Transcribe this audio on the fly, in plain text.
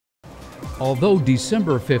Although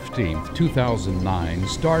December 15, 2009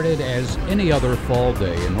 started as any other fall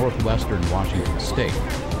day in northwestern Washington state,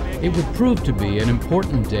 it would prove to be an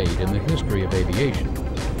important date in the history of aviation.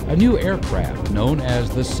 A new aircraft known as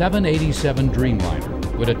the 787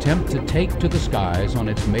 Dreamliner would attempt to take to the skies on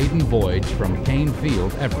its maiden voyage from Boeing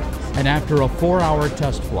Field, Everett, and after a 4-hour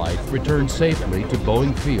test flight returned safely to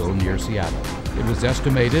Boeing Field near Seattle. It was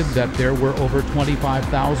estimated that there were over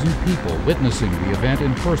 25,000 people witnessing the event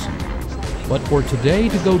in person. But for today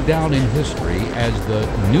to go down in history as the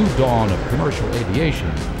new dawn of commercial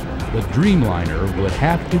aviation, the Dreamliner would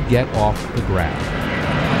have to get off the ground.